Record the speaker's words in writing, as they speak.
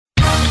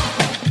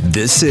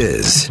This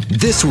is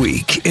This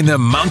Week in the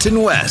Mountain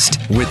West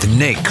with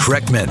Nate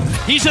Kreckman.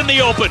 He's in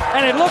the open.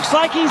 And it looks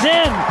like he's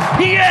in.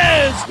 He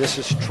is! This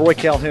is Troy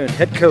Calhoun,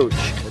 head coach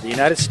of the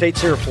United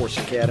States Air Force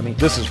Academy.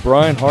 This is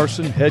Brian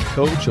Harsin, head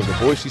coach of the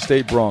Boise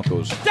State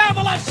Broncos. Down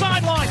the left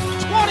sideline,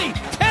 20,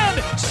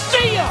 10,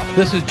 see ya!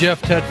 This is Jeff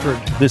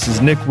Tedford. This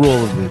is Nick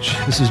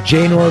Rolovich. This is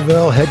Jay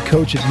Norvell, head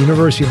coach at the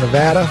University of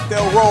Nevada.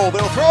 They'll roll,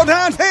 they'll throw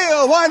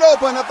downhill, wide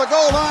open at the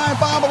goal line,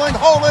 bobbling,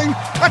 holding,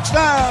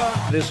 touchdown!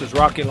 This is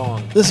Rocky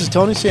Long. This is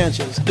Tony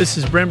Sanchez. This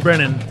is Brent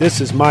Brennan. This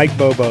is Mike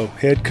Bobo,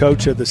 head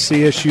coach of the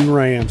CSU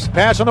Rams.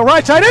 Pass on the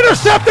right side,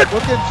 intercepted!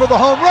 Looking for the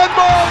home run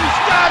ball,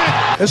 he's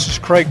got it! This is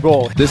Craig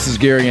Bull. This is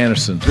Gary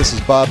Anderson. This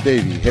is Bob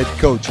Davey, head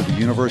coach of the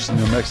University of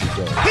New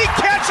Mexico. He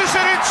catches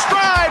it in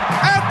stride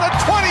at the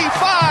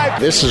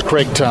 25! This is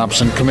Craig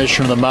Thompson,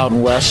 Commissioner of the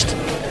Mountain West,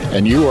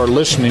 and you are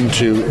listening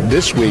to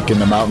This Week in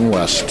the Mountain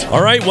West.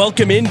 All right,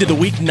 welcome into the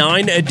Week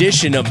 9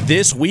 edition of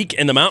This Week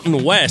in the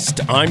Mountain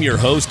West. I'm your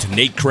host,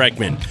 Nate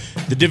Kreckman.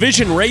 The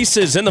division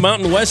races in the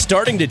Mountain West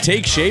starting to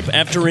take shape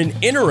after an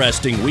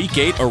interesting Week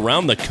 8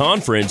 around the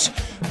conference.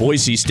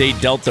 Boise State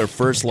dealt their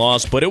first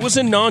loss, but it was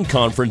in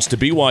non-conference to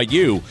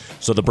BYU,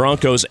 so the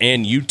Broncos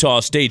and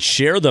Utah State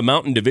share the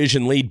Mountain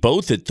Division lead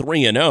both at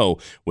 3-0,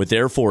 with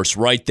Air Force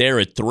right there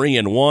at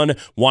 3-1,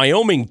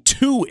 Wyoming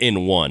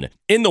 2-1.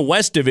 In the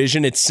West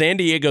Division, it's San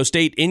Diego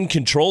State in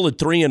control at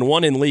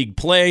 3-1 in league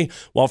play,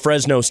 while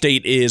Fresno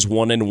State is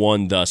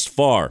 1-1 thus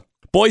far.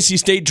 Boise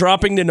State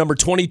dropping to number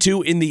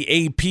 22 in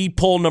the AP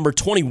poll, number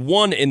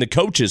 21 in the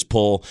coaches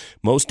poll.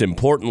 Most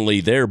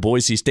importantly there,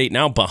 Boise State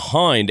now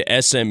behind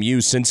SMU,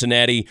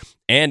 Cincinnati,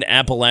 and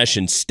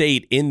Appalachian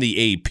State in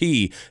the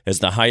AP as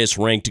the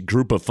highest-ranked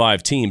group of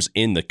 5 teams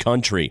in the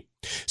country.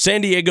 San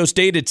Diego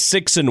State at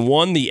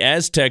 6-1, the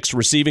Aztecs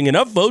receiving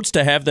enough votes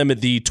to have them at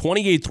the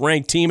 28th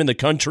ranked team in the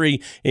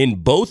country in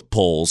both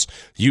polls.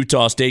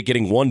 Utah State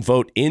getting 1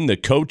 vote in the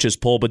coaches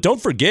poll, but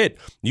don't forget,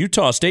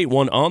 Utah State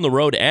won on the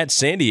road at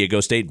San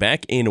Diego State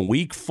back in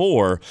Week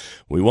 4.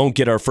 We won't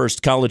get our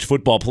first college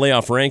football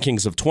playoff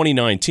rankings of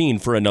 2019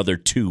 for another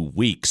 2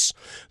 weeks.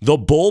 The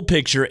bowl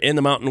picture in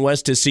the Mountain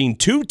West has seen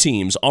 2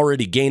 teams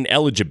already gain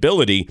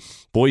eligibility.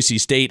 Boise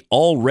State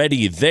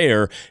already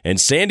there,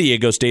 and San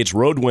Diego State's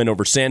road win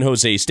over San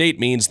Jose State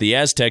means the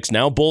Aztecs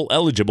now bowl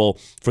eligible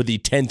for the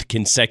 10th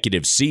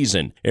consecutive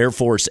season. Air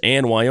Force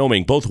and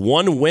Wyoming both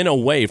 1 win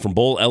away from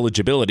bowl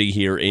eligibility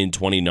here in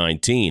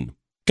 2019.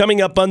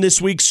 Coming up on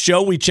this week's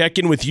show, we check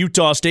in with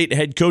Utah State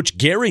head coach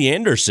Gary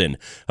Anderson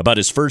about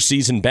his first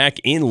season back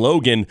in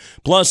Logan.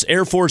 Plus,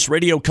 Air Force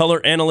radio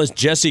color analyst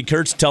Jesse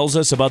Kurtz tells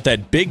us about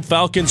that big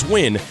Falcons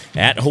win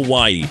at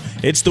Hawaii.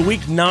 It's the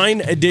Week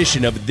 9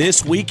 edition of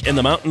This Week in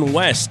the Mountain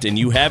West, and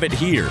you have it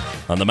here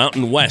on the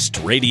Mountain West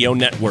Radio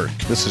Network.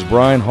 This is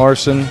Brian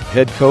Harsin,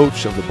 head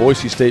coach of the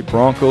Boise State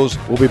Broncos.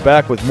 We'll be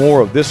back with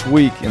more of This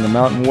Week in the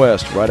Mountain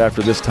West right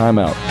after this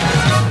timeout.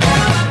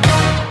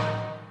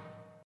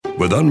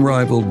 With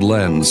unrivaled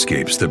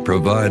landscapes that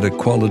provide a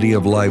quality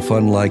of life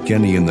unlike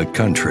any in the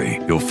country,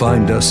 you'll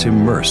find us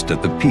immersed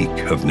at the peak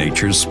of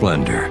nature's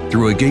splendor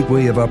through a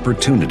gateway of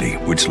opportunity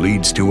which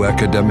leads to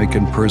academic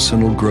and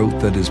personal growth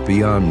that is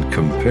beyond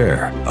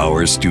compare.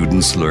 Our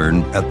students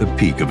learn at the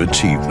peak of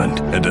achievement,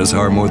 and as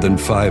our more than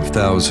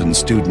 5,000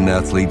 student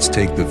athletes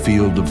take the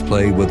field of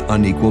play with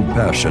unequaled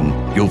passion,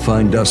 you'll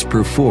find us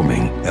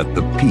performing at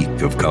the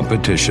peak of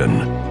competition.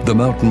 The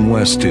Mountain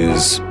West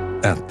is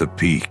at the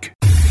peak.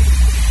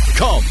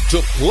 Come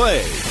to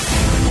play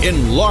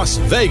in Las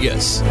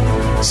Vegas.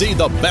 See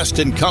the best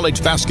in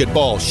college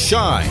basketball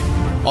shine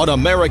on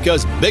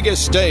America's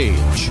biggest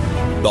stage.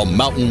 The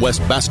Mountain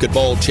West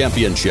Basketball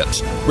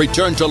Championships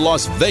return to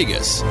Las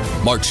Vegas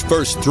March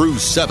 1st through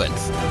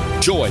 7th.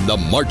 Join the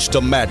March to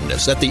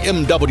Madness at the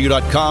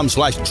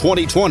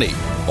MW.com/2020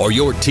 or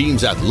your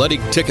team's athletic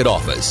ticket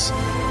office.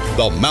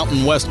 The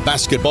Mountain West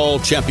Basketball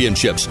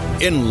Championships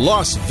in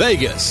Las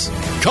Vegas.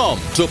 Come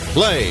to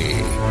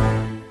play.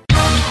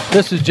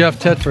 This is Jeff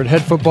Tedford,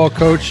 head football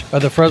coach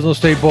of the Fresno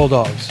State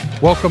Bulldogs.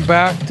 Welcome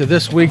back to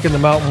This Week in the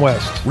Mountain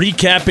West.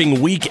 Recapping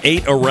Week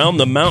 8 around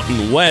the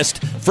Mountain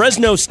West,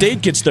 Fresno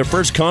State gets their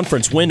first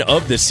conference win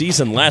of the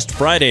season last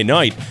Friday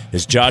night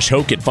as Josh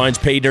Hokett finds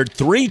pay dirt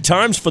 3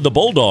 times for the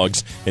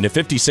Bulldogs in a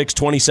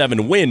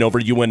 56-27 win over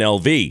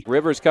UNLV.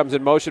 Rivers comes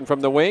in motion from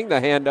the wing, the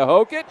hand to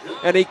Hokett,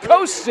 and he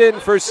coasts in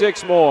for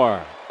 6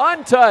 more.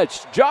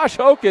 Untouched. Josh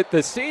Hokett,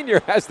 the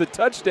senior, has the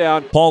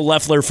touchdown. Paul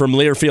Leffler from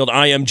Learfield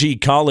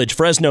IMG College.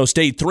 Fresno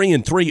State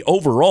 3-3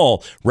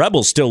 overall.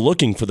 Rebels still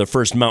looking for the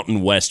first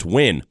Mountain West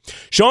win.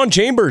 Sean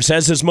Chambers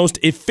has his most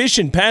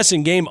efficient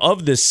passing game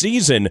of the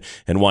season,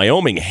 and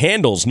Wyoming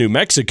handles New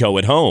Mexico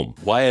at home.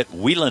 Wyatt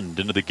Wieland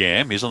into the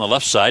game. He's on the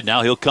left side.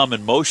 Now he'll come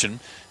in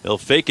motion. They'll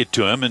fake it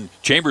to him, and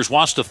Chambers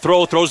wants to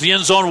throw, throws the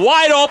end zone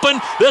wide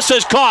open. This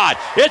is caught.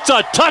 It's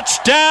a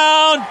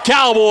touchdown,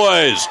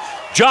 Cowboys.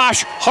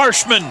 Josh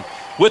Harshman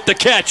with the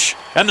catch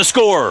and the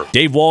score.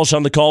 Dave Walsh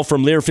on the call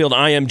from Learfield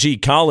IMG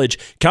College.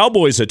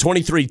 Cowboys a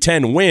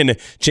 23-10 win.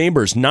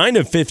 Chambers 9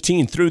 of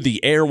 15 through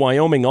the air.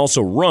 Wyoming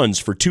also runs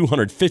for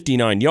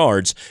 259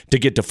 yards to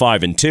get to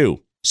 5-2.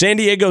 San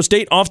Diego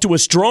State off to a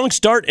strong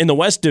start in the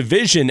West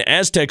Division.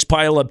 Aztecs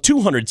pile up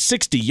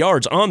 260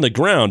 yards on the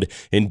ground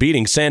in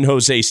beating San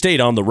Jose State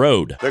on the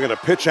road. They're going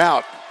to pitch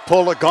out.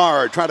 Pull a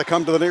guard, try to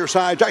come to the near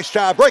side. Nice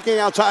job breaking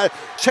outside.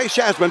 Chase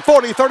Jasmine,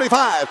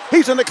 40-35.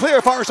 He's in the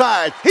clear far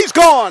side. He's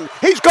gone.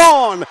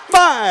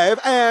 5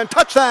 and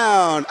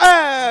touchdown.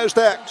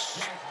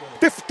 Aztecs.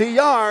 50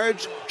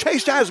 yards,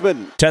 Chase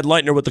Jasmine. Ted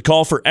Leitner with the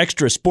call for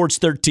Extra Sports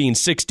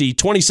 1360,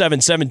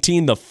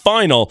 27-17 the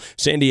final.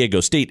 San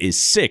Diego State is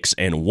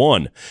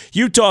 6-1.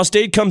 Utah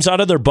State comes out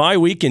of their bye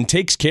week and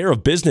takes care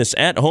of business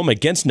at home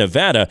against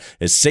Nevada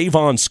as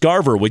Savon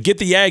Scarver would get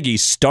the Aggies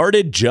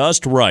started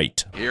just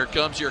right. Here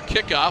comes your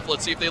kickoff.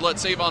 Let's see if they let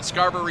Savon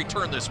Scarver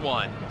return this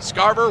one.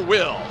 Scarver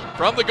will.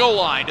 From the goal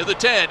line to the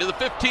 10, to the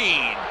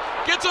 15.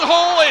 Gets a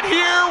hole, and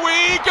here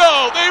we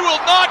go. They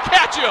will not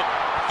catch him.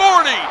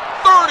 40,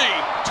 30,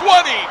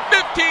 20,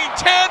 15,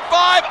 10,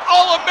 5,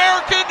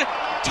 All-American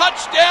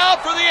touchdown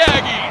for the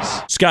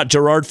Aggies. Scott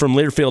Gerard from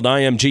Learfield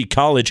IMG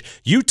College.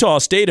 Utah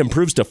State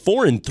improves to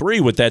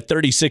 4-3 with that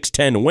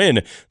 36-10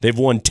 win. They've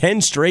won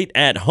 10 straight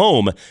at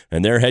home,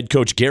 and their head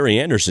coach Gary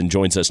Anderson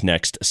joins us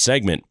next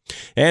segment.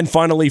 And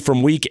finally,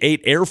 from Week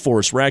 8, Air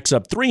Force racks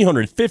up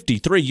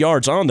 353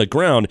 yards on the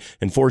ground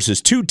and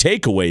forces 2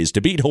 takeaways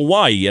to beat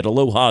Hawaii at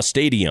Aloha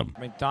Stadium.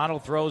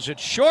 McDonald throws it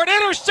short,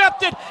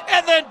 intercepted,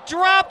 and then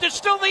dropped. It's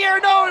still in the air.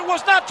 No, it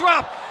was not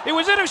dropped. It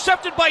was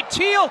intercepted by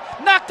Teal,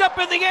 knocked up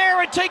in the air,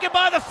 and taken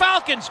by the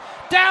Falcons.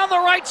 Down the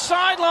right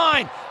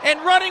sideline,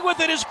 and running with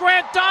it is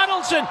Grant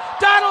Donaldson.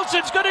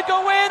 Donaldson's going to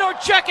go in or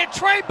check it.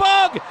 Trey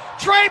Bug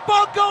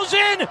goes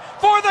in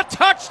for the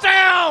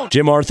touchdown.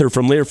 Jim Arthur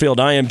from Learfield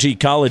IMG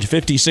College,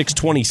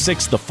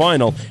 56-26 the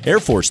final.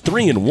 Air Force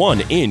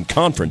 3-1 in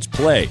conference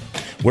play.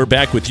 We're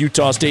back with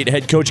Utah State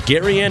head coach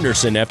Gary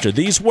Anderson after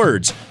these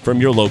words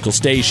from your local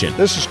station.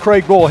 This is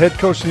Craig Bull, head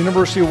coach of the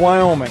University of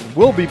Wyoming.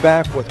 We'll be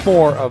back with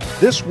more of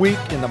This Week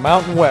in the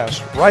Mountain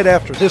West right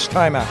after this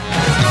timeout.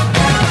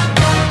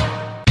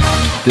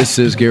 This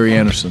is Gary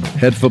Anderson,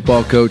 head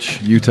football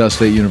coach, Utah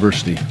State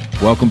University.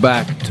 Welcome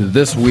back to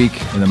This Week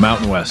in the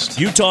Mountain West.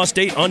 Utah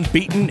State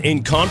unbeaten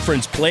in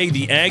conference play.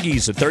 The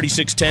Aggies, a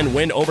 36-10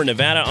 win over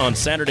Nevada on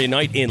Saturday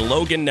night in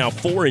Logan. Now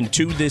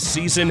 4-2 this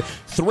season,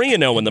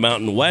 3-0 in the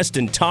Mountain West,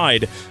 and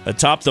tied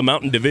atop the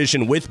Mountain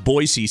Division with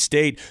Boise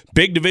State.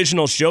 Big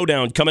divisional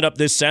showdown coming up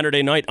this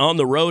Saturday night on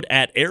the road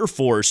at Air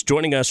Force.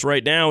 Joining us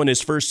right now in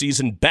his first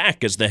season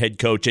back as the head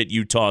coach at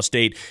Utah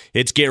State,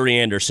 it's Gary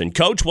Anderson.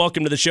 Coach,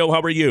 welcome to the show.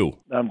 How are you?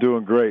 I'm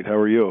doing great. How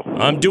are you?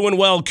 I'm doing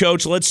well,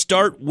 Coach. Let's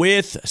start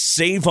with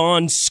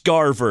Savon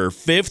Scarver.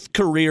 5th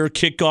career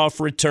kickoff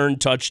return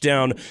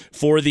touchdown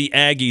for the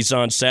Aggies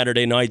on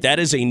Saturday night. That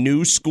is a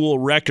new school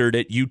record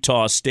at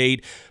Utah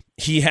State.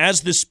 He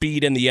has the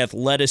speed and the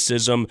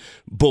athleticism,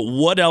 but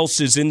what else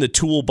is in the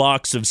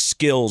toolbox of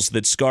skills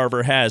that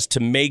Scarver has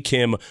to make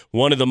him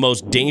one of the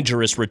most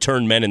dangerous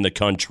return men in the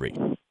country?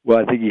 Well,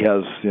 I think he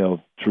has,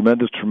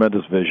 tremendous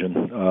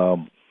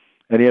vision.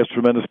 And he has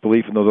tremendous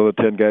belief in those other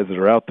 10 guys that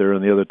are out there,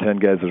 and the other 10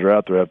 guys that are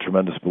out there have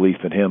tremendous belief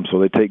in him. So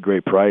they take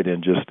great pride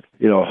in just,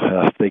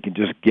 they can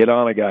just get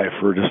on a guy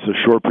for just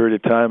a short period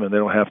of time, and they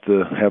don't have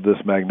to have this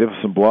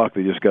magnificent block.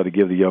 They just got to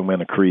give the young man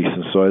a crease.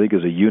 And so I think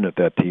as a unit,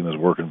 that team is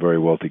working very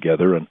well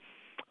together. And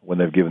when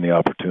they've given the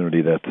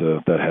opportunity, that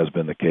has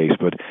been the case.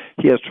 But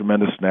he has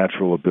tremendous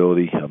natural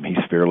ability.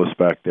 He's fearless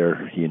back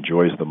there. He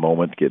enjoys the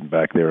moment, getting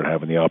back there and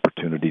having the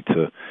opportunity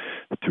to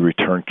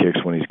return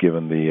kicks when he's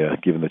given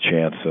the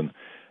chance. And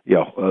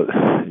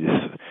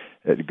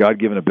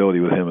God-given ability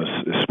with him is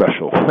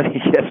special when he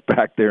gets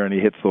back there and he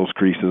hits those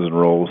creases and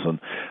rolls.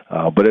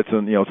 But it's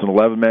an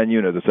 11-man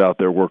unit that's out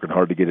there working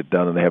hard to get it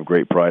done, and they have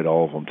great pride,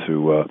 all of them,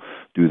 to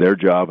do their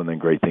job, and then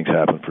great things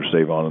happen for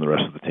Savon and the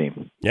rest of the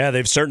team. Yeah,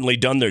 they've certainly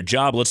done their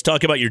job. Let's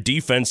talk about your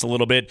defense a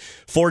little bit.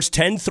 Forced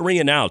 10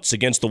 3-and-outs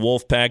against the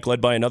Wolfpack,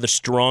 led by another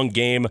strong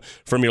game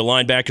from your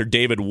linebacker,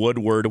 David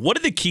Woodward. What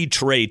are the key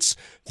traits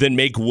that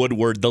make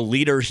Woodward the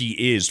leader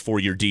he is for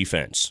your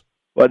defense?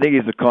 Well, I think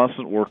he's a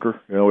constant worker.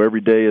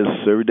 Every day is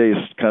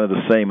kind of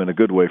the same in a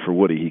good way for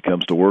Woody. He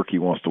comes to work. He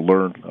wants to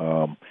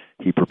learn.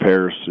 He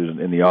prepares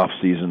in the off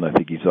season. I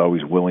think he's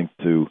always willing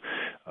to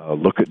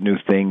look at new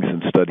things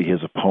and study his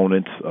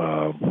opponent.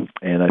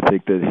 And I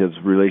think that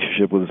his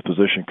relationship with his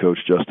position coach,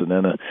 Justin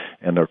Enna,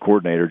 and our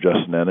coordinator,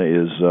 Justin Enna,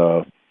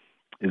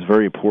 is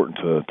very important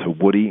to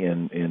Woody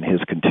in his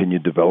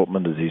continued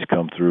development as he's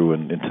come through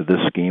and into this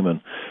scheme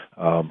and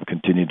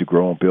continued to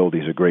grow and build.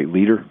 He's a great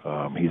leader.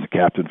 He's a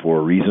captain for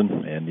a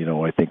reason, and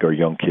I think our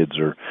young kids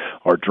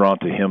are drawn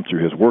to him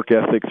through his work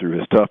ethic, through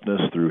his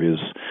toughness, through his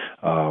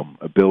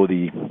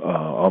ability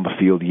on the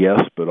field,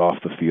 yes, but off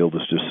the field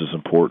is just as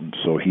important.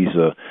 So he's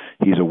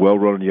a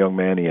well-run young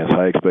man. He has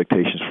high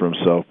expectations for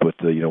himself, but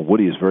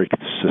Woody is very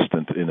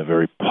consistent in a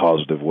very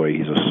positive way.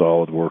 He's a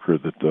solid worker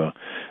that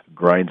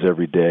grinds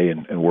every day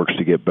and works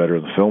to get better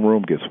in the film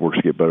room, works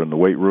to get better in the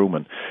weight room,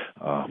 and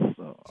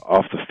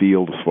off the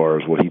field as far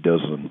as what he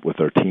does with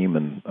our team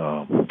and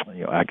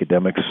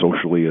academics,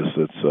 socially,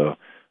 it's a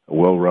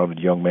well-rounded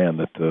young man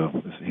that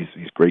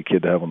he's a great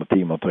kid to have on the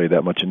team, I'll tell you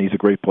that much, and he's a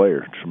great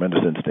player,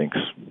 tremendous instincts.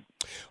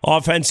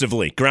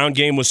 Offensively, ground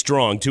game was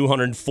strong,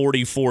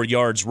 244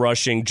 yards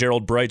rushing.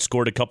 Gerald Bright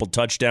scored a couple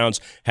touchdowns,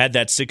 had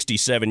that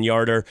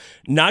 67-yarder.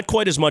 Not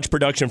quite as much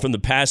production from the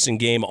passing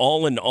game.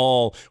 All in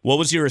all, what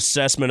was your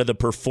assessment of the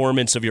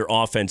performance of your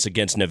offense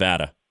against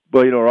Nevada?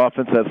 Well, our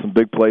offense had some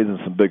big plays and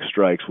some big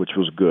strikes, which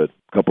was good.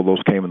 A couple of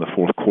those came in the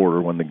fourth quarter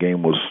when the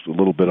game was a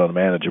little bit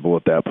unmanageable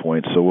at that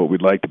point. So what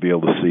we'd like to be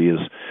able to see is,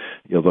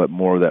 that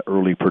more of that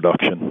early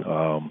production.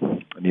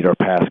 Need our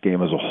pass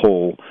game as a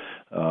whole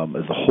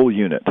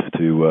unit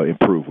to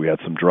improve. We had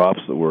some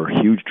drops that were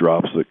huge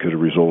drops that could have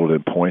resulted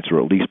in points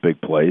or at least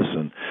big plays,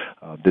 and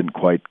didn't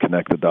quite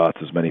connect the dots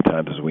as many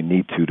times as we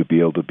need to be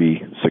able to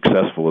be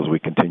successful as we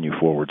continue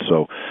forward.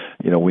 So,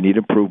 we need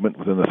improvement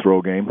within the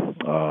throw game.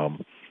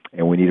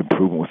 And we need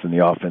improvement within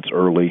the offense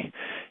early,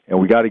 and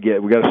we got to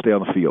stay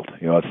on the field.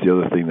 That's the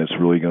other thing that's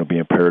really going to be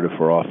imperative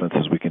for our offense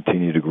as we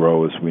continue to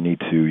grow. Is we need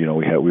to,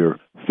 we were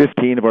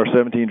 15 of our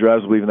 17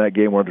 drives, I believe, in that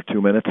game were under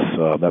 2 minutes.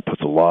 That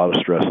puts a lot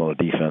of stress on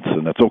the defense,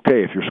 and that's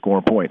okay if you're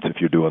scoring points if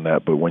you're doing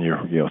that. But when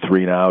you're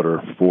 3 and out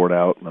or 4 and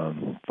out,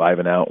 5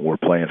 and out, and we're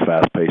playing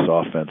fast-paced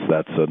offense,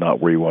 that's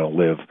not where you want to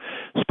live,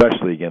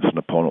 especially against an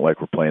opponent like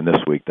we're playing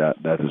this week.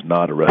 That is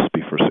not a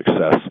recipe for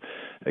success.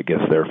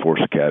 Against the Air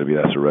Force Academy,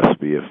 that's a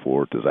recipe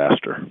for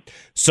disaster.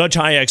 Such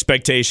high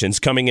expectations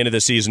coming into the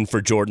season for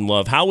Jordan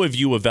Love. How have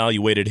you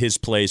evaluated his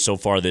play so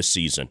far this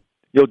season?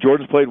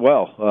 Jordan's played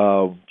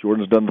well.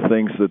 Jordan's done the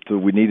things that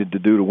we needed to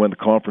do to win the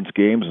conference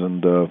games,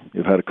 and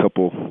we've had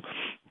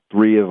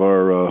three of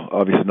our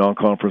obviously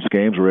non-conference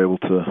games. We're able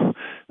to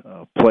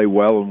play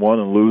well in one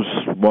and lose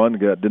one.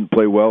 Didn't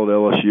play well at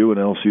LSU, and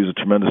LSU is a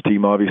tremendous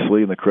team,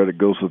 obviously, and the credit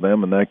goes to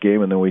them in that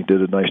game. And then we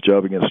did a nice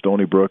job against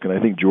Stony Brook, and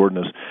I think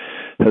Jordan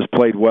has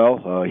played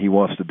well. He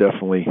wants to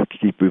definitely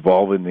keep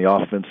evolving the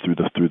offense through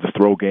the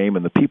throw game,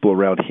 and the people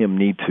around him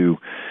need to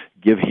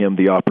give him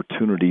the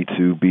opportunity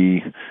to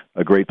be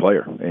a great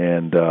player.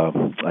 And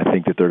I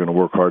think that they're going to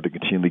work hard to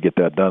continue to get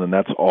that done, and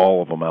that's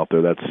all of them out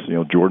there. That's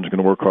Jordan's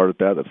going to work hard at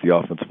that. That's the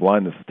offensive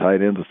line, that's the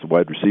tight ends, that's the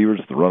wide receivers,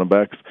 it's the running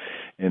backs.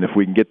 And if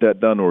we can get that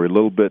done, or a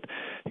little bit,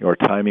 our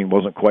timing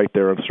wasn't quite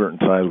there on certain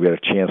times. We had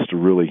a chance to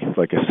really,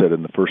 like I said,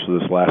 in the first of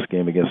this last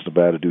game against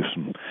Nevada, do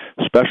some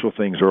special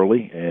things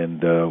early,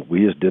 and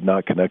we just did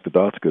not connect the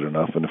dots good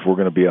enough. And if we're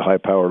going to be a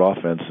high-powered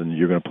offense and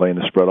you're going to play in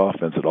the spread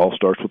offense, it all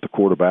starts with the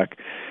quarterback.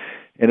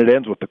 And it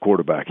ends with the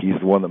quarterback. He's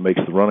the one that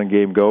makes the running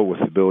game go, with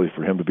the ability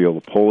for him to be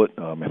able to pull it.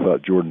 I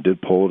thought Jordan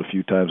did pull it a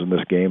few times in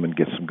this game and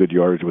get some good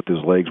yardage with his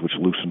legs, which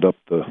loosened up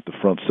the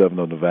front seven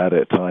of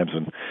Nevada at times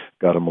and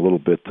got him a little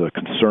bit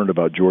concerned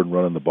about Jordan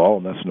running the ball,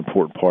 and that's an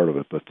important part of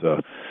it. But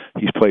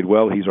he's played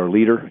well. He's our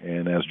leader,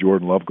 and as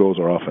Jordan Love goes,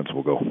 our offense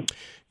will go.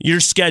 Your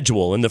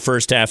schedule in the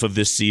first half of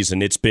this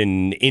season, it's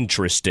been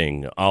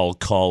interesting, I'll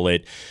call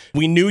it.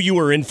 We knew you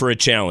were in for a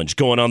challenge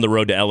going on the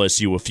road to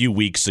LSU a few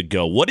weeks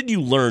ago. What did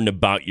you learn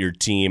about your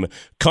team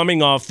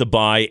coming off the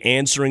bye,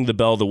 answering the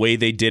bell the way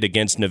they did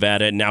against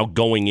Nevada, and now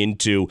going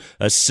into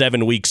a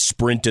 7-week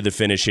sprint to the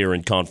finish here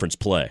in conference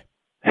play?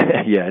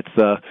 Yeah,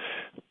 it's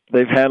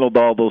they've handled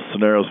all those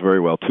scenarios very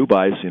well. 2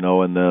 byes,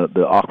 and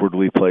the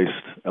awkwardly placed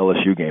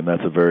LSU game.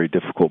 That's a very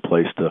difficult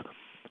place to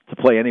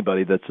play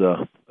anybody that's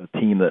a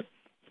team that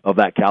of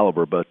that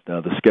caliber, but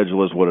the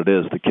schedule is what it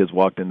is. The kids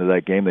walked into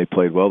that game. They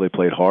played well. They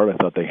played hard. I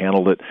thought they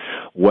handled it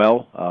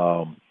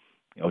well.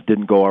 It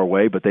didn't go our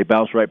way, but they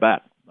bounced right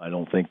back. I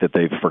don't think that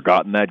they've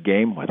forgotten that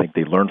game. I think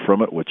they learned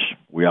from it, which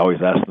we always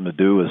ask them to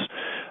do, is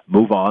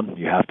move on.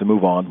 You have to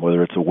move on,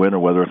 whether it's a win or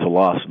whether it's a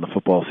loss in the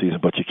football season,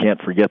 but you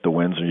can't forget the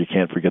wins or you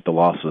can't forget the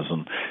losses.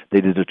 And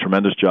they did a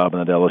tremendous job in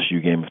that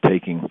LSU game of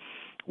taking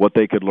what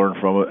they could learn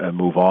from it and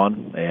move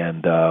on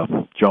and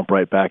jump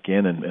right back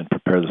in and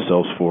prepare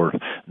themselves for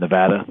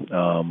Nevada.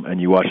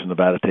 And you watch the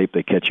Nevada tape,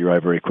 they catch your eye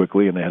very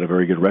quickly, and they had a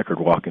very good record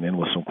walking in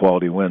with some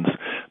quality wins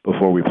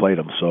before we played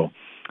them. So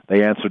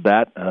they answered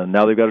that.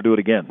 Now they've got to do it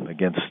again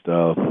against,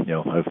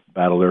 I've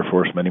battled Air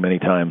Force many, many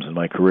times in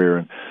my career,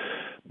 and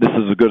this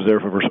is as good as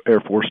Air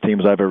Force team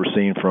as I've ever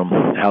seen from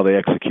how they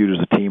execute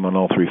as a team on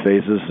all 3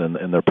 phases,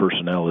 and their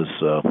personnel is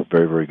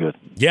very, very good.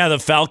 Yeah, the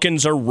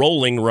Falcons are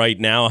rolling right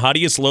now. How do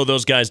you slow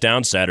those guys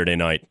down Saturday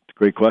night?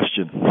 Great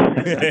question.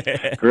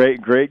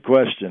 Great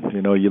question.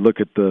 You look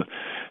at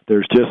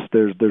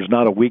there's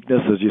not a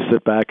weakness as you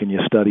sit back and you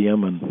study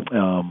them, and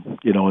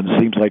and it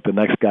seems like the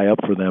next guy up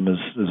for them is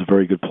a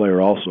very good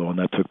player also, and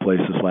that took place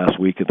this last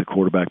week at the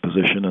quarterback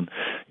position, and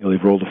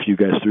they've rolled a few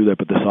guys through that,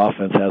 but this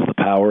offense has the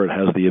power, it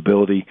has the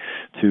ability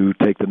to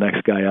take the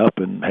next guy up,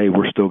 and hey,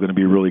 we're still going to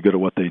be really good at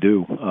what they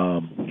do,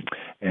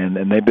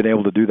 and they've been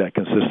able to do that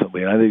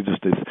consistently, and I think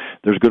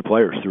there's good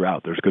players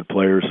throughout. There's good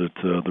players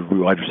at the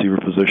wide receiver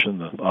position.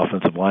 The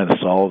offensive line is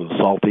solid and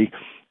salty.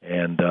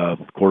 And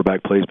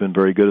quarterback play has been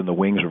very good, and the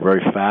wings are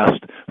very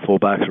fast.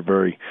 Fullbacks are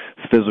very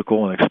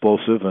physical and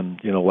explosive, and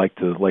like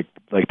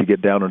to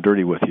get down and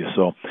dirty with you.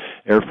 So,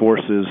 Air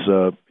Force is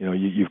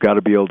you've got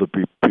to be able to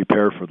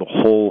prepare for the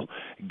whole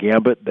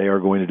gambit. They are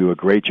going to do a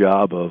great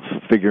job of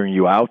figuring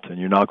you out, and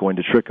you're not going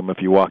to trick them if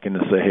you walk in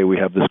and say, hey, we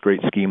have this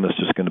great scheme that's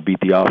just going to beat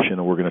the option,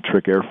 and we're going to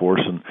trick Air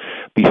Force and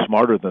be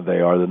smarter than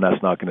they are. Then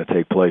that's not going to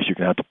take place. You're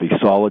going to have to be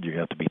solid. You're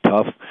going to have to be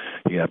tough.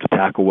 You're going to have to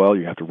tackle well.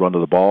 You have to run to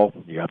the ball.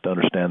 You have to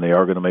understand they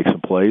are going to make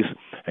some plays,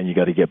 and you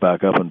got to get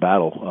back up and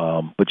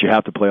battle. But you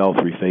have to play all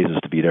three phases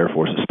to beat Air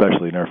Force,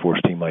 especially an Air Force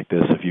team like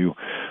this. If you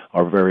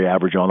are very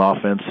average on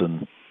offense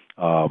and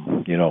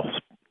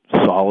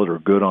solid or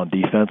good on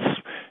defense,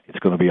 it's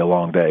going to be a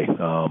long day,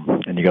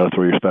 and you got to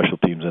throw your special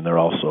teams in there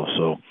also.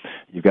 So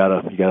you got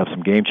to have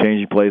some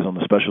game-changing plays on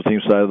the special team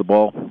side of the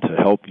ball to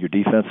help your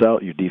defense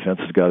out. Your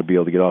defense has got to be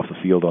able to get off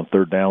the field on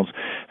third downs,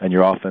 and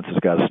your offense has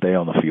got to stay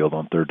on the field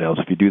on third downs.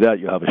 If you do that,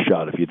 you'll have a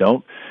shot. If you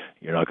don't,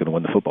 you're not going to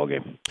win the football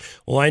game.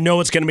 Well, I know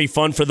it's going to be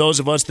fun for those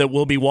of us that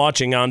will be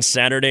watching on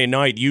Saturday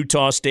night.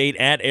 Utah State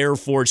at Air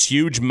Force,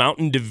 huge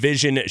Mountain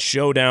Division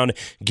showdown.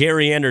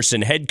 Gary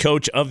Anderson, head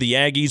coach of the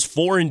Aggies,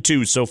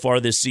 4-2 so far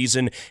this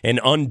season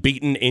and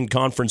unbeaten in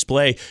conference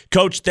play.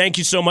 Coach, thank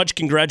you so much.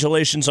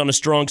 Congratulations on a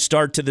strong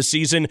start to the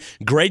season.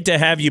 Great to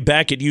have you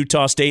back at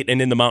Utah State and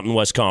in the Mountain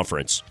West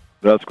Conference.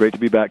 Well, it's great to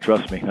be back.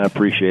 Trust me. I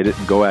appreciate it.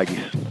 And go Aggies.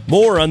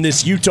 More on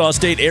this Utah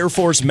State Air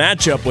Force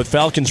matchup with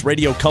Falcons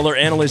radio color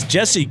analyst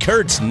Jesse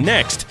Kurtz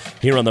next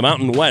here on the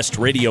Mountain West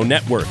Radio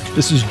Network.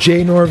 This is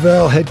Jay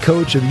Norvell, head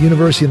coach of the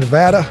University of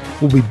Nevada.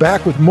 We'll be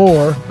back with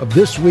more of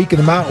This Week in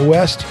the Mountain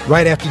West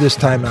right after this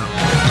timeout.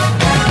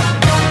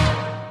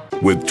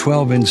 With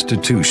 12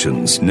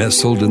 institutions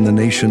nestled in the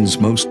nation's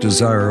most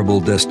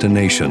desirable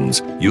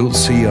destinations, you'll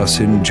see us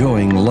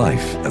enjoying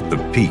life at the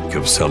peak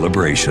of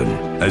celebration.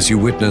 As you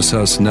witness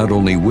us not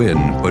only win,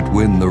 but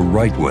win the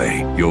right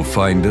way, you'll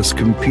find us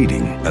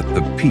competing at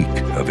the peak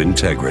of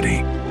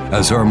integrity.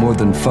 As our more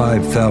than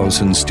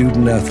 5,000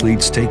 student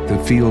athletes take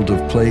the field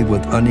of play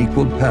with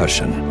unequaled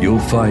passion, you'll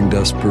find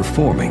us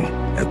performing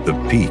at the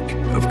peak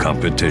of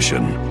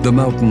competition. The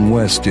Mountain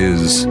West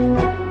is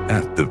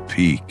at the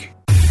peak.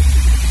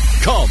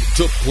 Come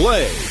to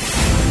play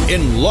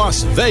in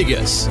Las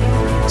Vegas.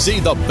 See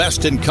the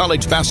best in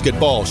college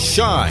basketball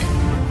shine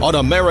on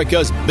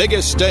America's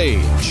biggest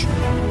stage.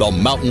 The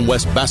Mountain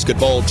West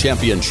Basketball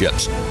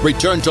Championships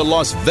return to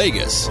Las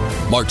Vegas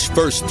March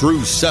 1st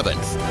through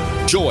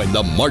 7th. Join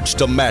the March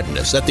to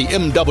Madness at the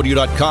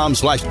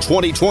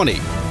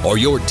MW.com/2020 or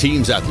your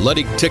team's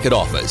athletic ticket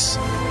office.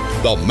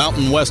 The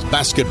Mountain West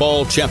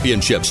Basketball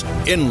Championships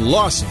in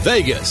Las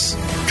Vegas.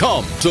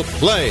 Come to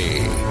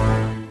play.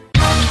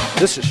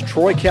 This is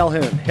Troy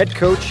Calhoun, head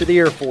coach of the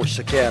Air Force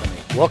Academy.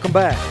 Welcome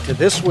back to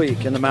This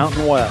Week in the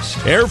Mountain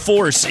West. Air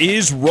Force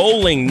is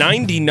rolling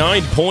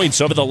 99 points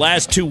over the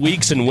last 2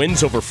 weeks and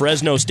wins over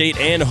Fresno State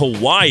and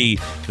Hawaii.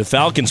 The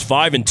Falcons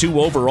 5-2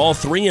 overall,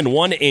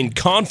 3-1 in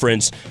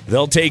conference.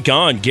 They'll take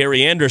on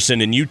Gary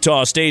Anderson and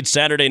Utah State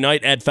Saturday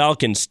night at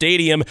Falcon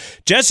Stadium.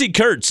 Jesse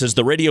Kurtz is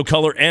the radio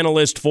color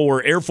analyst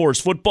for Air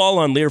Force football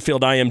on Learfield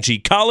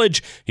IMG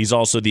College. He's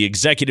also the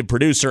executive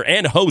producer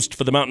and host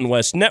for the Mountain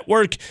West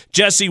Network.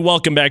 Jesse,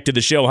 welcome back to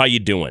the show. How you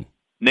doing?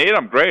 Nate,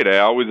 I'm great. I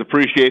always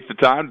appreciate the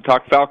time to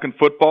talk Falcon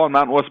football and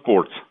Mountain West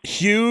sports.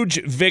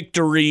 Huge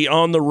victory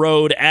on the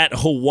road at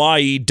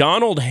Hawaii.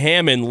 Donald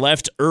Hammond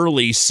left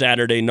early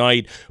Saturday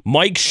night.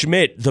 Mike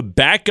Schmidt, the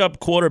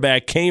backup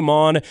quarterback, came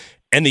on,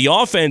 and the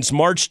offense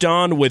marched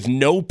on with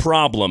no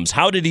problems.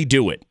 How did he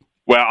do it?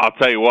 Well, I'll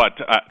tell you what.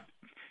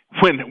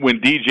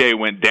 When DJ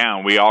went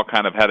down, we all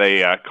kind of had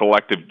a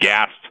collective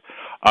gasp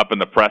up in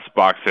the press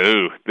box, said,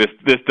 ooh, this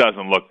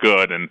doesn't look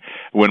good. And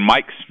when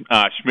Mike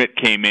Schmidt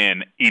came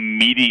in,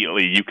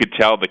 immediately you could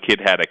tell the kid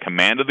had a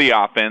command of the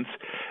offense,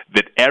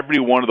 that every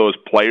one of those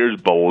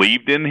players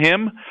believed in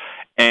him,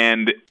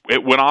 and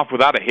it went off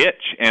without a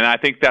hitch. And I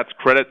think that's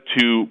credit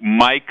to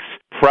Mike's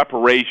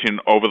preparation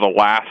over the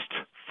last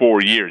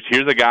 4 years.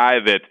 Here's a guy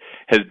that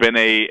has been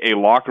a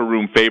locker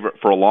room favorite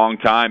for a long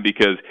time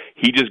because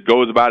he just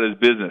goes about his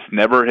business,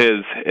 never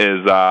has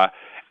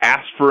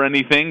asked for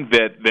anything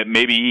that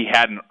maybe he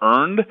hadn't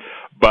earned,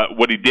 but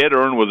what he did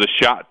earn was a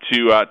shot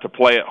to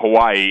play at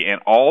Hawaii,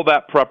 and all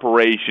that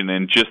preparation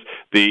and just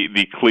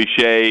the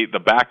cliche, the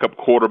backup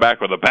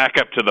quarterback or the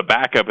backup to the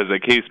backup, as the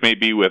case may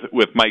be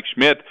with Mike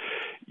Schmidt,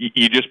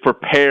 you just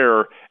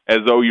prepare as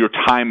though your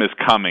time is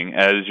coming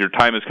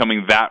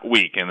that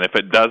week, and if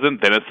it doesn't,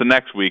 then it's the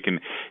next week.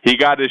 And he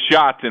got his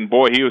shot, and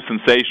boy, he was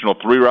sensational.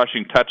 3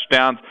 rushing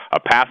touchdowns, a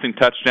passing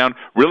touchdown,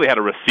 really had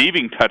a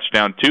receiving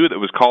touchdown too that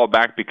was called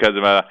back because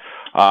of a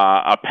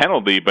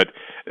penalty. But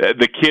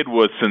the kid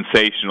was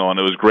sensational, and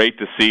it was great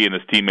to see, and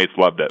his teammates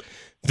loved it.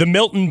 The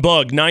Milton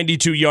Bug,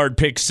 92-yard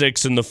pick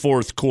six in the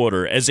fourth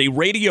quarter. As a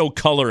radio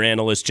color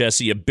analyst,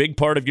 Jesse, a big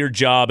part of your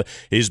job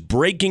is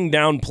breaking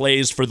down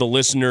plays for the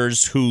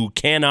listeners who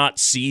cannot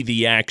see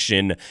the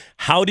action.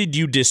 How did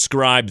you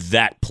describe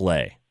that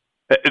play?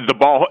 The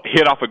ball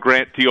hit off of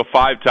Grant Teal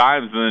 5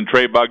 times, and then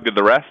Trey Bug did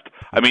the rest.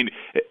 I mean,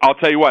 I'll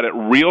tell you what, at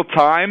real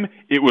time,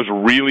 it was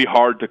really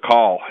hard to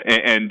call.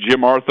 And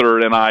Jim Arthur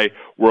and I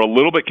were a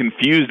little bit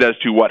confused as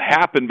to what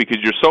happened because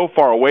you're so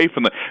far away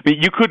from the... I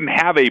mean, you couldn't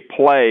have a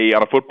play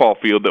on a football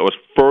field that was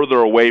further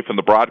away from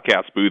the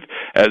broadcast booth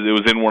as it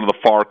was in one of the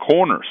far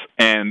corners.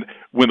 And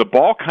when the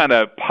ball kind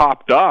of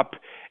popped up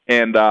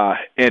and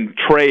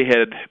Trey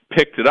had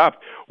picked it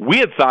up, we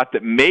had thought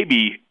that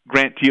maybe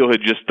Grant Teal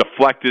had just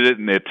deflected it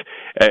and it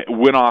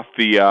went off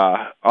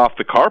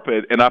the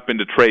carpet and up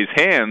into Trey's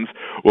hands.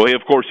 Well,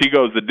 of course, he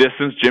goes the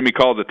distance. Jimmy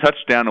calls a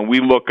touchdown, and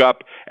we look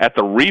up at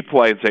the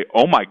replay and say,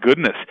 oh, my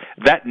goodness,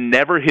 that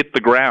never hit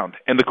the ground.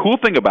 And the cool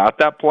thing about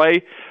that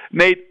play,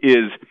 Nate,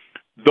 is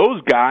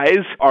those guys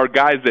are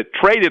guys that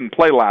Trey didn't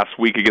play last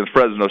week against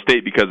Fresno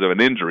State because of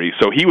an injury,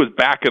 so he was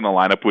back in the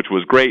lineup, which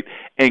was great.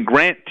 And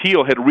Grant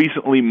Teal had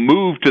recently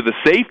moved to the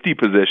safety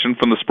position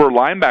from the spur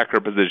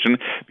linebacker position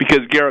because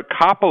Garrett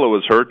Coppola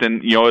was hurt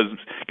and is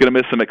going to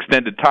miss some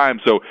extended time.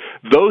 So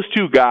those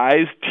two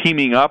guys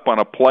teaming up on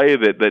a play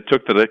that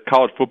took the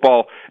college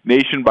football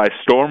nation by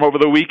storm over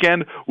the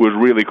weekend was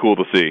really cool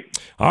to see.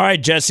 All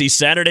right, Jesse,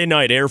 Saturday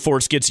night, Air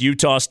Force gets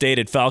Utah State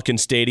at Falcon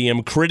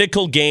Stadium.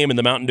 Critical game in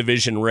the Mountain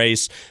Division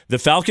race. The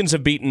Falcons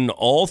have beaten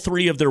all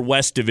three of their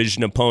West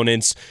Division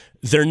opponents.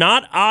 They're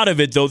not out of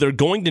it, though. They're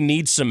going to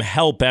need some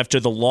help after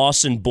the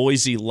loss in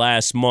Boise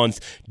last month.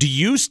 Do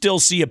you still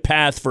see a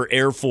path for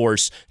Air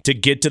Force to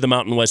get to the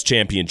Mountain West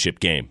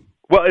Championship game?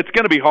 Well, it's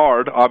going to be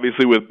hard,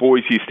 obviously, with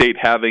Boise State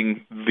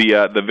having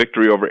the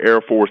victory over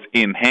Air Force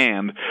in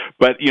hand.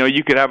 But,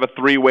 you could have a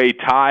three-way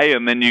tie,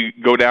 and then you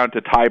go down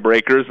to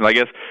tiebreakers. And I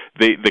guess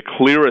the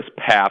clearest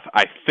path,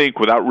 I think,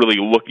 without really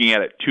looking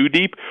at it too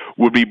deep,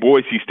 would be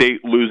Boise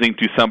State losing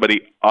to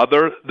somebody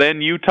other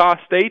than Utah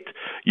State.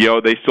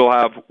 They still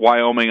have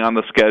Wyoming on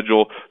the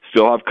schedule,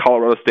 still have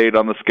Colorado State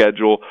on the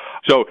schedule.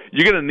 So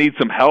you're going to need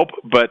some help,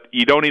 but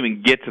you don't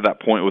even get to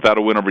that point without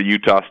a win over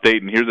Utah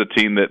State. And here's a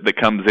team that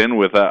comes in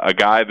with a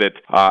guy that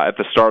at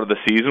the start of the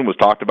season was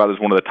talked about as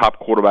one of the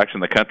top quarterbacks in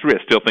the country.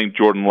 I still think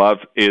Jordan Love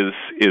is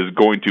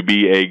going to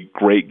be a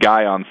great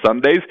guy on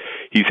Sundays.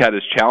 He's had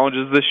his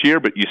challenges this year,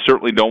 but you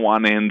certainly don't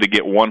want him to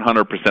get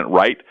 100%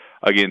 right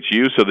against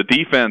you. So the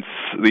defense,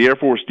 the Air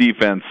Force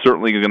defense,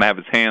 certainly is going to have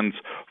its hands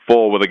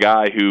full with a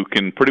guy who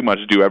can pretty much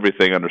do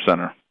everything under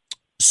center.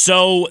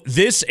 So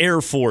this Air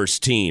Force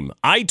team,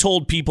 I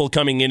told people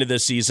coming into the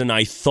season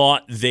I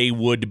thought they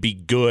would be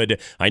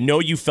good. I know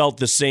you felt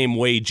the same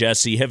way,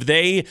 Jesse. Have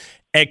they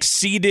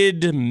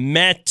exceeded,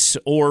 met,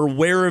 or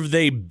where have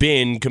they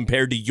been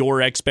compared to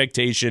your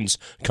expectations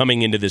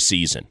coming into the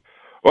season?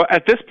 Well,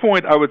 at this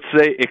point, I would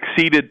say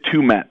exceeded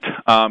to met.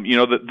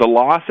 The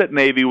loss at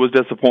Navy was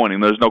disappointing.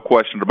 There's no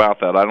question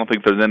about that. I don't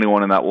think there's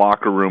anyone in that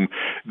locker room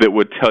that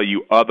would tell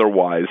you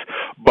otherwise.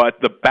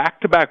 But the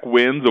back-to-back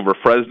wins over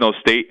Fresno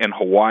State and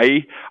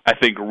Hawaii, I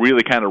think,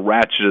 really kind of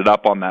ratcheted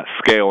up on that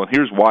scale. And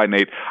here's why,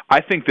 Nate.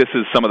 I think this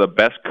is some of the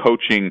best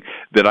coaching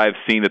that I've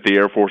seen at the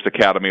Air Force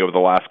Academy over the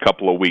last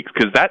couple of weeks,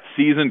 because that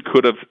season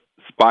could have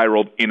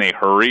spiraled in a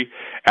hurry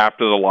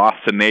after the loss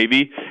to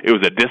Navy. It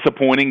was a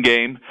disappointing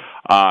game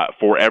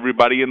for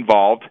everybody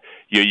involved.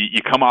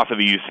 You come off of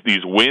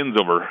these wins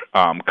over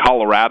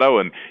Colorado,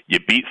 and you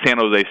beat San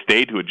Jose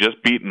State, who had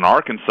just beaten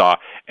Arkansas,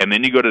 and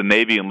then you go to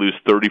Navy and lose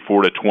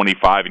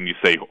 34-25, and you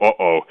say,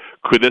 uh-oh,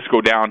 could this go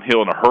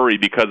downhill in a hurry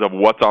because of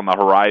what's on the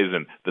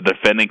horizon? The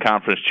defending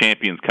conference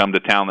champions come to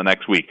town the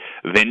next week.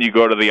 Then you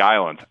go to the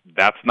islands.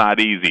 That's not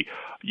easy.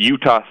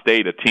 Utah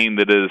State, a team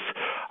that is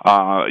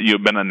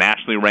you've been a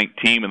nationally ranked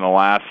team in the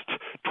last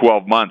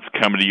 12 months,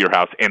 coming to your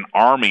house. And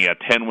Army, a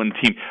 10-win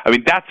team. I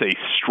mean, that's a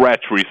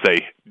stretch where you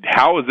say,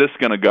 how is this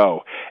going to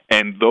go?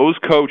 And those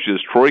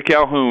coaches, Troy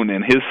Calhoun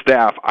and his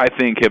staff, I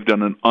think have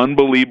done an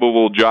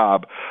unbelievable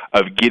job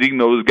of getting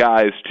those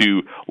guys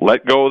to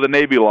let go of the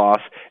Navy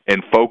loss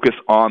and focus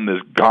on this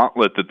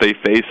gauntlet that they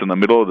face in the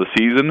middle of the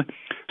season.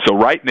 So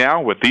right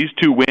now, with these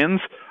two wins,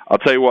 I'll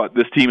tell you what,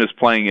 this team is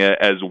playing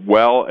as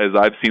well as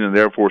I've seen an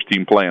Air Force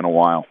team play in a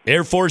while.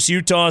 Air Force,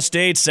 Utah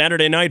State,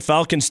 Saturday night,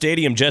 Falcon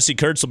Stadium. Jesse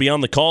Kurtz will be on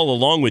the call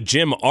along with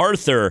Jim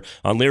Arthur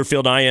on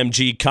Learfield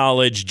IMG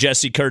College.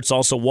 Jesse Kurtz,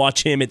 also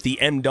watch him at the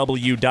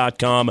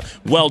MW.com.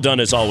 Well done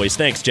as always.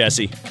 Thanks,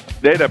 Jesse.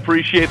 Nate, I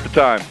appreciate the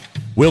time.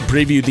 We'll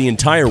preview the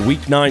entire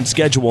Week 9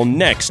 schedule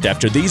next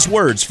after these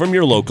words from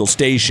your local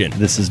station.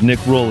 This is Nick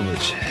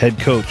Rolovich, head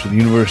coach of the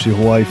University of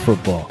Hawaii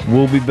football.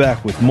 We'll be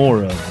back with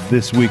more of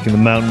This Week in the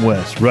Mountain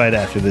West right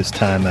after this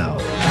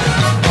timeout.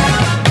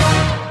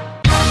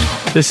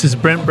 This is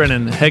Brent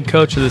Brennan, head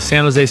coach of the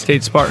San Jose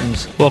State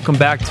Spartans. Welcome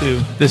back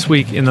to This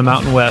Week in the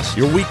Mountain West.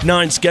 Your Week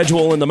 9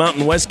 schedule in the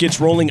Mountain West gets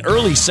rolling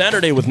early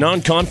Saturday with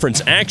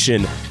non-conference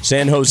action.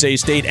 San Jose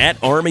State at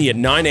Army at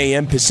 9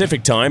 a.m.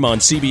 Pacific time on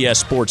CBS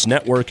Sports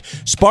Network.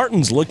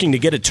 Spartans looking to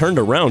get it turned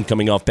around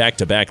coming off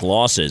back-to-back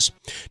losses.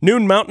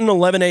 Noon Mountain,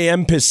 11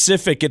 a.m.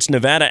 Pacific, it's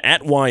Nevada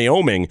at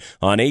Wyoming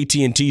on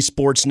AT&T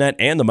Sportsnet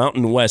and the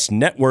Mountain West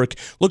Network.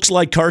 Looks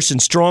like Carson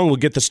Strong will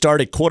get the start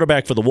at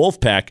quarterback for the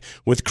Wolfpack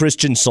with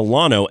Christian Solano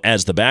Toronto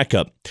as the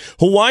backup.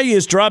 Hawaii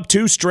has dropped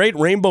 2 straight.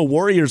 Rainbow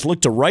Warriors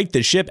look to right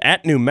the ship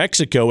at New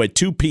Mexico at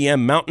 2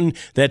 p.m. Mountain.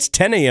 That's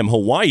 10 a.m.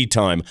 Hawaii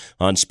time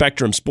on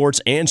Spectrum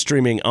Sports and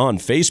streaming on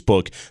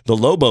Facebook. The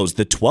Lobos,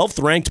 the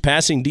 12th ranked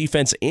passing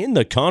defense in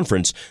the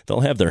conference.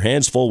 They'll have their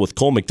hands full with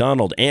Cole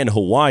McDonald and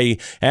Hawaii.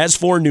 As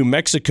for New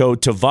Mexico,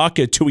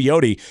 Tavaka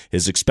Tuioti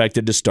is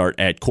expected to start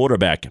at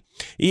quarterback.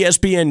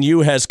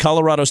 ESPNU has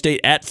Colorado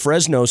State at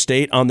Fresno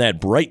State on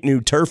that bright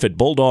new turf at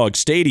Bulldog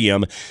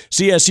Stadium.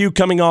 CSU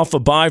coming off a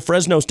bye.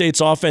 Fresno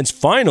State's offense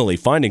finally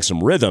finding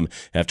some rhythm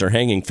after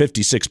hanging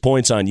 56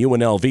 points on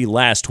UNLV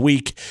last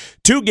week.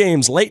 2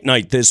 games late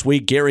night this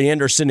week. Gary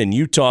Anderson and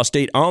Utah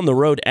State on the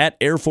road at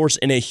Air Force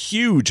in a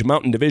huge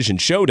Mountain Division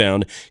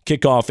showdown.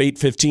 Kickoff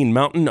 8:15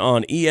 Mountain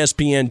on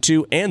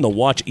ESPN2 and the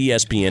Watch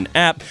ESPN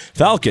app.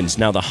 Falcons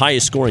now the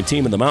highest scoring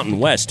team in the Mountain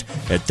West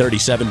at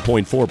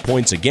 37.4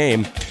 points a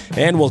game.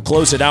 And we'll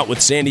close it out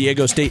with San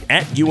Diego State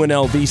at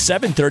UNLV,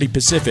 7:30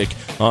 Pacific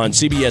on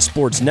CBS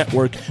Sports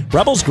Network.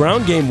 Rebels'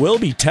 ground game will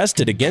be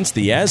tested against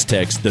the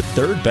Aztecs, the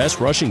 3rd best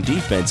rushing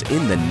defense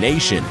in the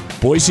nation.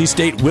 Boise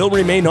State will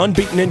remain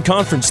unbeaten in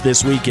conference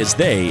this week as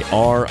they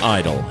are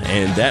idle.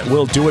 And that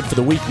will do it for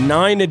the Week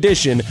 9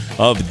 edition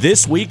of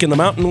This Week in the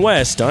Mountain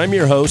West. I'm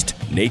your host,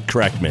 Nate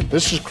Kreckman.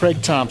 This is Craig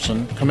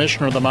Thompson,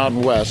 Commissioner of the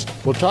Mountain West.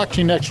 We'll talk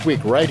to you next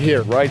week right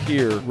here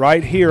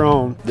Right here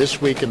on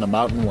This Week in the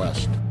Mountain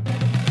West.